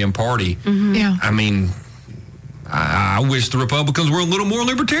Libertarian Party, I mean, I wish the Republicans were a little more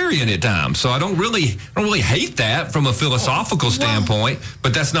libertarian at times. So I don't really hate that from a philosophical standpoint,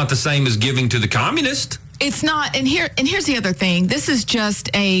 but that's not the same as giving to the communist. It's not. And here's the other thing. This is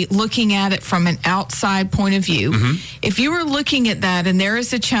just a looking at it from an outside point of view. If you were looking at that and there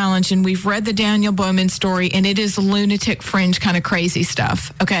is a challenge, and we've read the Daniel Bowman story, and it is lunatic fringe kind of crazy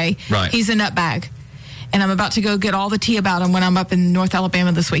stuff. Okay. Right. He's a nutbag. And I'm about to go get all the tea about him when I'm up in North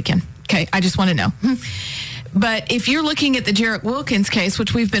Alabama this weekend. Okay. I just want to know. But if you're looking at the Jarrett Wilkins case,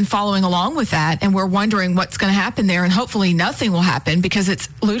 which we've been following along with that, and we're wondering what's going to happen there, and hopefully nothing will happen because it's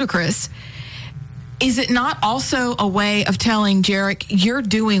ludicrous, is it not also a way of telling Jarrett, you're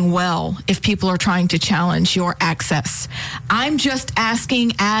doing well if people are trying to challenge your access? I'm just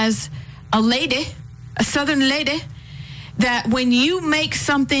asking, as a lady, a Southern lady, that when you make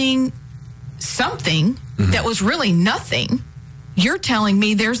something that was really nothing, you're telling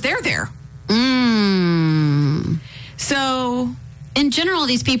me there's there. So, in general,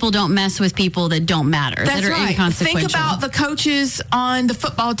 these people don't mess with people that don't matter, that are inconsequential. Think about the coaches on the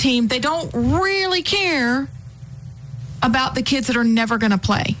football team. They don't really care about the kids that are never going to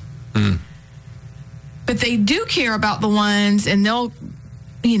play. But they do care about the ones, and they'll,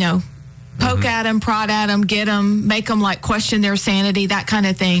 poke at them, prod at them, get them, make them like question their sanity, that kind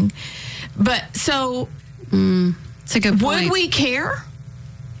of thing. But so, it's a good point. Would we care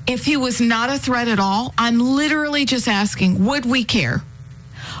if he was not a threat at all? I'm literally just asking, would we care?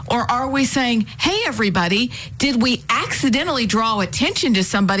 Or are we saying, hey, everybody, did we accidentally draw attention to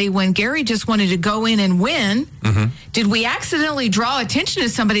somebody when Gary just wanted to go in and win? Mm-hmm. Did we accidentally draw attention to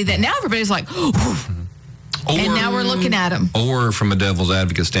somebody that now everybody's like, and now we're looking at them? Or from a devil's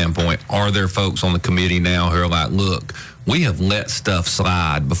advocate standpoint, are there folks on the committee now who are like, look, we have let stuff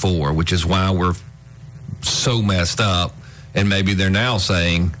slide before, which is why we're so messed up. And maybe they're now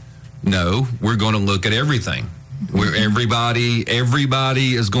saying, no, we're going to look at everything. Where everybody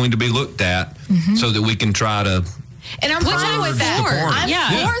is going to be looked at so that we can try to. And I'm fine with that.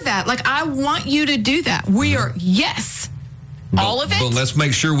 I'm for that. Like, I want you to do that. We are, all of it. But let's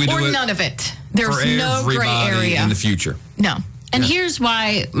make sure we do it. Or none of it. There's no gray area in the future. No. And here's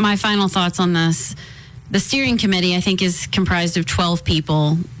why my final thoughts on this. The steering committee, I think, is comprised of 12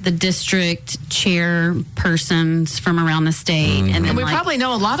 people, the district chairpersons from around the state. And then we probably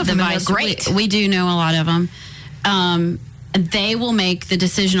know a lot of them, and they're great. We do know a lot of them. They will make the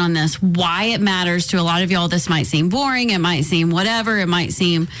decision on this. Why it matters to a lot of y'all, this might seem boring, it might seem whatever, it might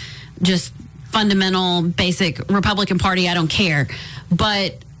seem just fundamental, basic Republican Party, I don't care.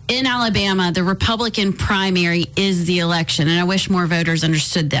 But in Alabama, the Republican primary is the election, and I wish more voters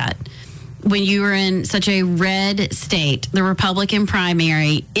understood that. When you are in such a red state, the Republican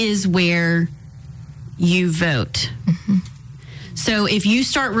primary is where you vote. Mm-hmm. So if you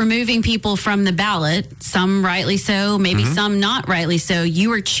start removing people from the ballot, some rightly so, maybe some not rightly so,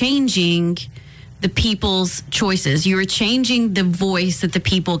 you are changing the people's choices. You are changing the voice that the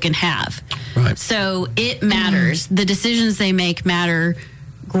people can have. Right. So it matters. The decisions they make matter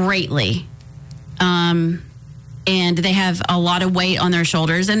greatly. And they have a lot of weight on their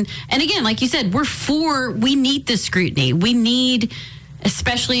shoulders. And again, like you said, we need this scrutiny. We need,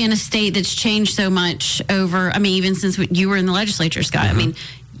 especially in a state that's changed so much over, even since you were in the legislature, Scott.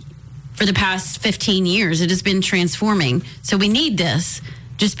 For the past 15 years, it has been transforming. So we need this.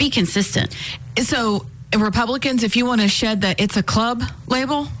 Just be consistent. So Republicans, if you want to shed the "it's a club"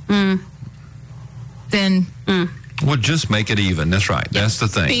 label, then... Well, just make it even. That's right. That's the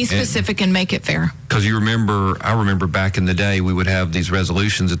thing. Be specific and make it fair. Because I remember back in the day, we would have these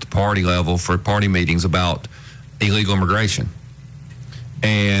resolutions at the party level for party meetings about illegal immigration.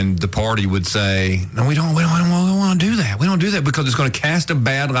 And the party would say, no, we don't want to do that. We don't do that because it's going to cast a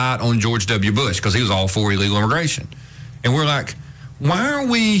bad light on George W. Bush because he was all for illegal immigration. And we're like, why are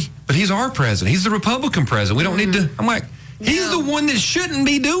we? But he's our president. He's the Republican president. We don't need to. I'm like, he's the one that shouldn't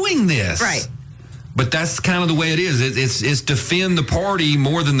be doing this. Right. But that's kind of the way it is. It's defend the party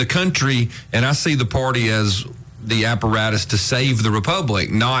more than the country, and I see the party as the apparatus to save the republic,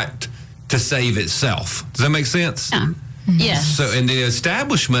 not to save itself. Does that make sense? Yeah. Yes. So, and the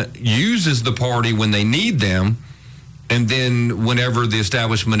establishment uses the party when they need them, and then whenever the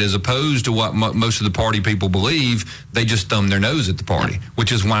establishment is opposed to what most of the party people believe, they just thumb their nose at the party,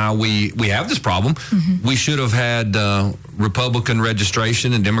 which is why we have this problem. We should have had Republican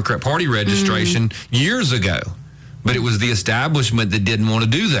registration and Democrat Party registration years ago, but it was the establishment that didn't want to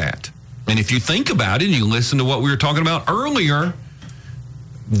do that. And if you think about it, and you listen to what we were talking about earlier,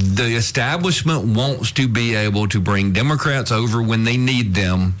 the establishment wants to be able to bring Democrats over when they need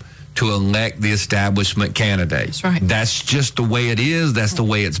them to elect the establishment candidates. That's right. That's just the way it is. That's the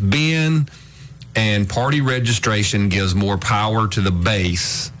way it's been. And party registration gives more power to the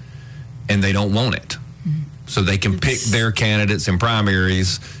base, and they don't want it. So they can pick their candidates in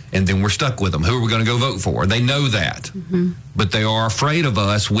primaries, and then we're stuck with them. Who are we going to go vote for? They know that. But they are afraid of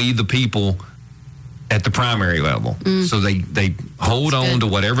us, we the people, at the primary level. So they hold on to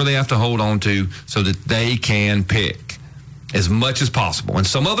whatever they have to hold on to so that they can pick as much as possible. And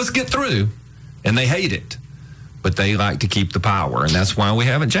some of us get through, and they hate it. But they like to keep the power, and that's why we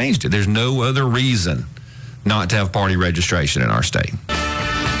haven't changed it. There's no other reason not to have party registration in our state.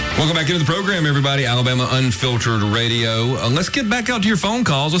 Welcome back into the program, everybody. Alabama Unfiltered Radio. Let's get back out to your phone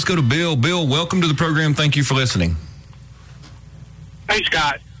calls. Let's go to Bill. Bill, welcome to the program. Thank you for listening. Hey,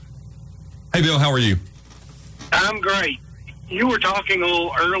 Scott. Hey, Bill. How are you? I'm great. You were talking a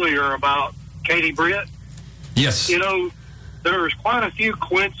little earlier about Katie Britt. Yes. You know, there's quite a few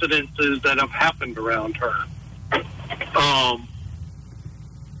coincidences that have happened around her.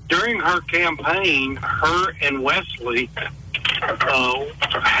 During her campaign, her and Wesley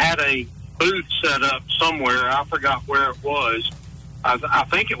had a booth set up somewhere. I forgot where it was. I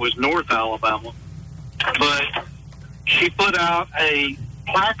think it was North Alabama. But she put out a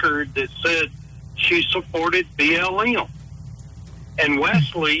placard that said she supported BLM. And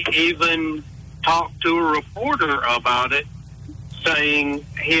Wesley even talked to a reporter about it, saying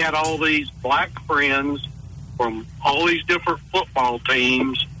he had all these black friends from all these different football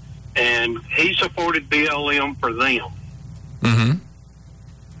teams, and he supported BLM for them.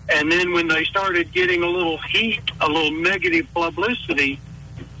 And then when they started getting a little heat, a little negative publicity,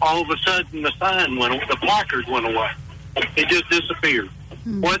 all of a sudden the placard went away. It just disappeared.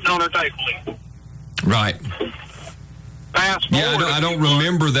 Wasn't on her table. Right. I don't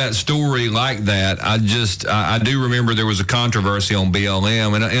remember that story like that. I do remember there was a controversy on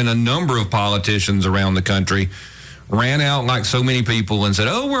BLM, and a number of politicians around the country ran out like so many people and said,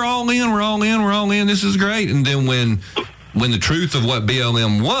 "Oh, we're all in, this is great." And then when the truth of what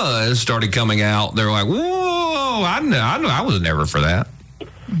BLM was started coming out, they're like, "Whoa, I was never for that."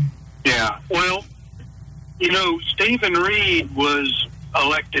 Yeah, well, Stephen Reed was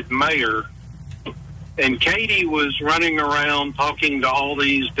elected mayor, and Katie was running around talking to all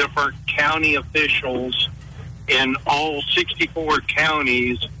these different county officials in all 64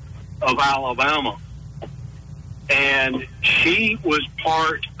 counties of Alabama. And she was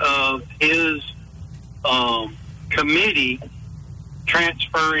part of his committee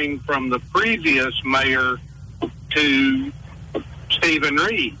transferring from the previous mayor to Stephen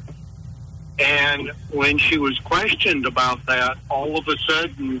Reed. And when she was questioned about that, all of a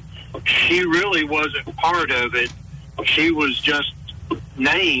sudden, she really wasn't part of it. She was just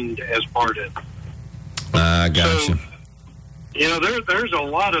named as part of it. I gotcha. So, there's a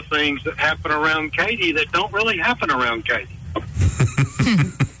lot of things that happen around Katie that don't really happen around Katie.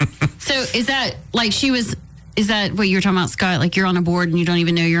 So is that what you were talking about, Scott? Like you're on a board and you don't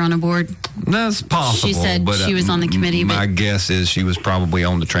even know you're on a board? That's possible. She said she was on the committee. My guess is she was probably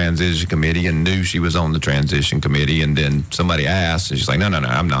on the transition committee and knew she was on the transition committee, and then somebody asked, and she's like, no,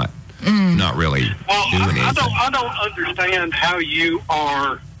 I'm not. Not really doing anything. I don't understand how you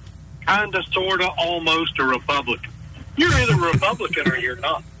are kind of, sort of, almost a Republican. You're either Republican or you're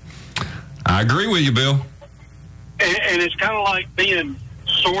not. I agree with you, Bill. And it's kind of like being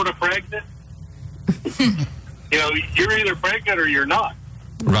sort of pregnant. You're either pregnant or you're not.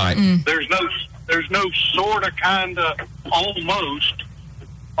 Right. There's no sort of, kind of, almost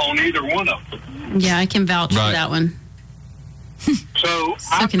on either one of them. Yeah, I can vouch for that one. So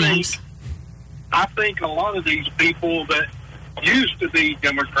I think a lot of these people that used to be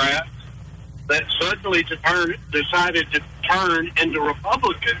Democrats that suddenly decided to turn into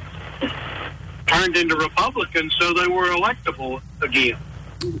Republicans, turned into Republicans, so they were electable again.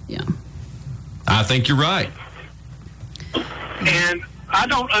 Yeah. I think you're right. And I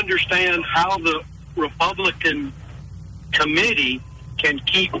don't understand how the Republican committee can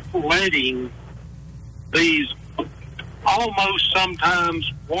keep letting these almost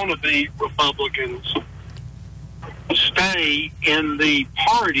sometimes wannabe Republicans stay in the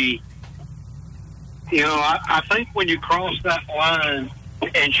party. I think when you cross that line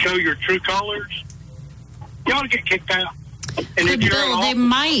and show your true colors, you ought to get kicked out. And But Bill, they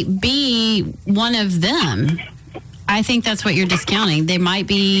might be one of them. I think that's what you're discounting. They might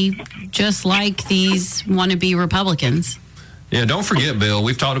be just like these wannabe Republicans. Yeah, don't forget, Bill,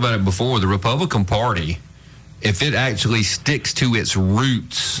 we've talked about it before. The Republican Party, if it actually sticks to its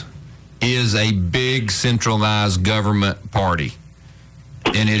roots, is a big centralized government party.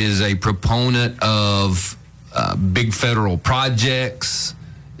 And it is a proponent of big federal projects,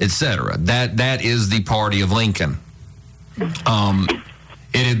 etc. That is the party of Lincoln.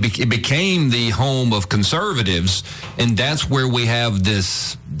 It became the home of conservatives, and that's where we have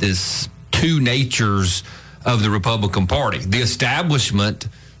this two natures of the Republican Party. The establishment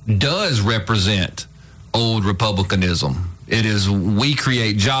does represent old Republicanism. It is, we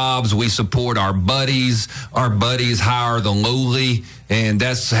create jobs, we support our buddies hire the lowly, and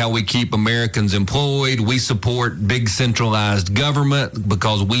that's how we keep Americans employed. We support big centralized government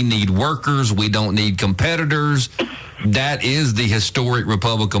because we need workers, we don't need competitors. That is the historic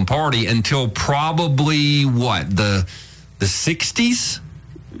Republican Party until probably, the 60s?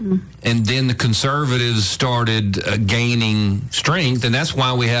 And then the conservatives started gaining strength, and that's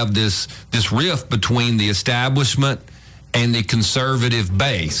why we have this rift between the establishment and the conservative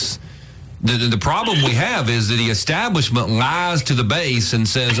base. The problem we have is that the establishment lies to the base and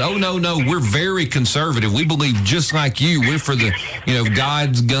says, "Oh no, we're very conservative. We believe just like you. We're for the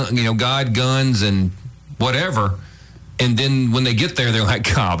God, guns, and whatever." And then when they get there, they're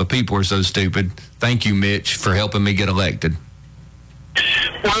like, "God, the people are so stupid. Thank you, Mitch, for helping me get elected."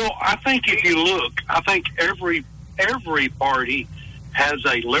 Well, I think if you look, I think every party has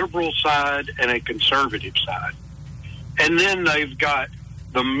a liberal side and a conservative side. And then they've got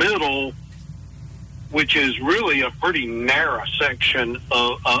the middle, which is really a pretty narrow section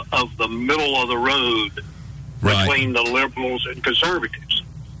of the middle of the road between the liberals and conservatives.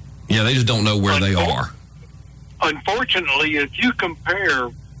 Yeah, they just don't know where they are. Unfortunately, if you compare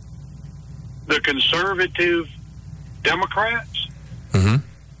the conservative Democrats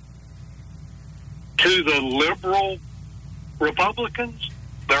to the liberal Republicans,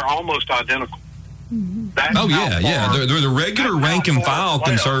 they're almost identical. That's yeah. The regular rank and file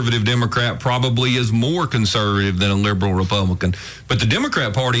conservative Democrat probably is more conservative than a liberal Republican. But the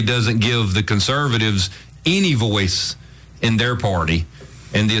Democrat Party doesn't give the conservatives any voice in their party.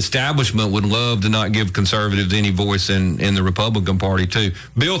 And the establishment would love to not give conservatives any voice in the Republican Party, too.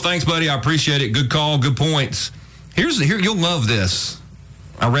 Bill, thanks, buddy. I appreciate it. Good call, good points. Here, you'll love this.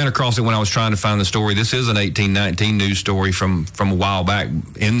 I ran across it when I was trying to find the story. This is an 1819 news story from a while back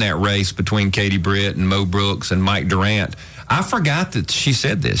in that race between Katie Britt and Mo Brooks and Mike Durant. I forgot that she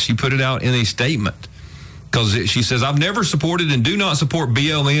said this. She put it out in a statement because she says, I've never supported and do not support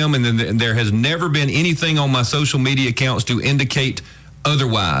BLM, and then there has never been anything on my social media accounts to indicate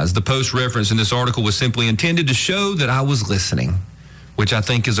otherwise. The post reference in this article was simply intended to show that I was listening, which I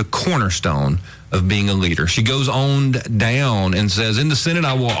think is a cornerstone of being a leader. She goes on down and says, in the Senate,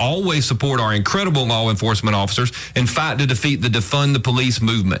 I will always support our incredible law enforcement officers and fight to defeat the defund the police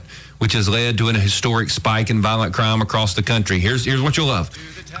movement, which has led to an historic spike in violent crime across the country. Here's what you'll love.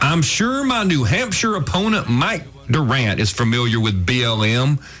 I'm sure my New Hampshire opponent, Mike Durant, is familiar with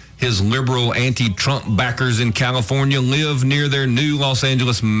BLM. His liberal anti-Trump backers in California live near their new Los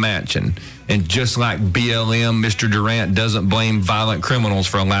Angeles mansion. And just like BLM, Mr. Durant doesn't blame violent criminals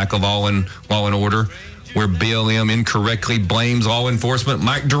for a lack of law and order. Where BLM incorrectly blames law enforcement,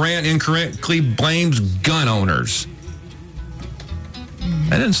 Mike Durant incorrectly blames gun owners.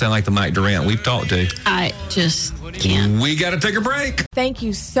 That doesn't sound like the Mike Durant we've talked to. I just can't. We got to take a break. Thank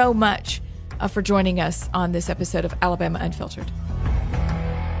you so much for joining us on this episode of Alabama Unfiltered.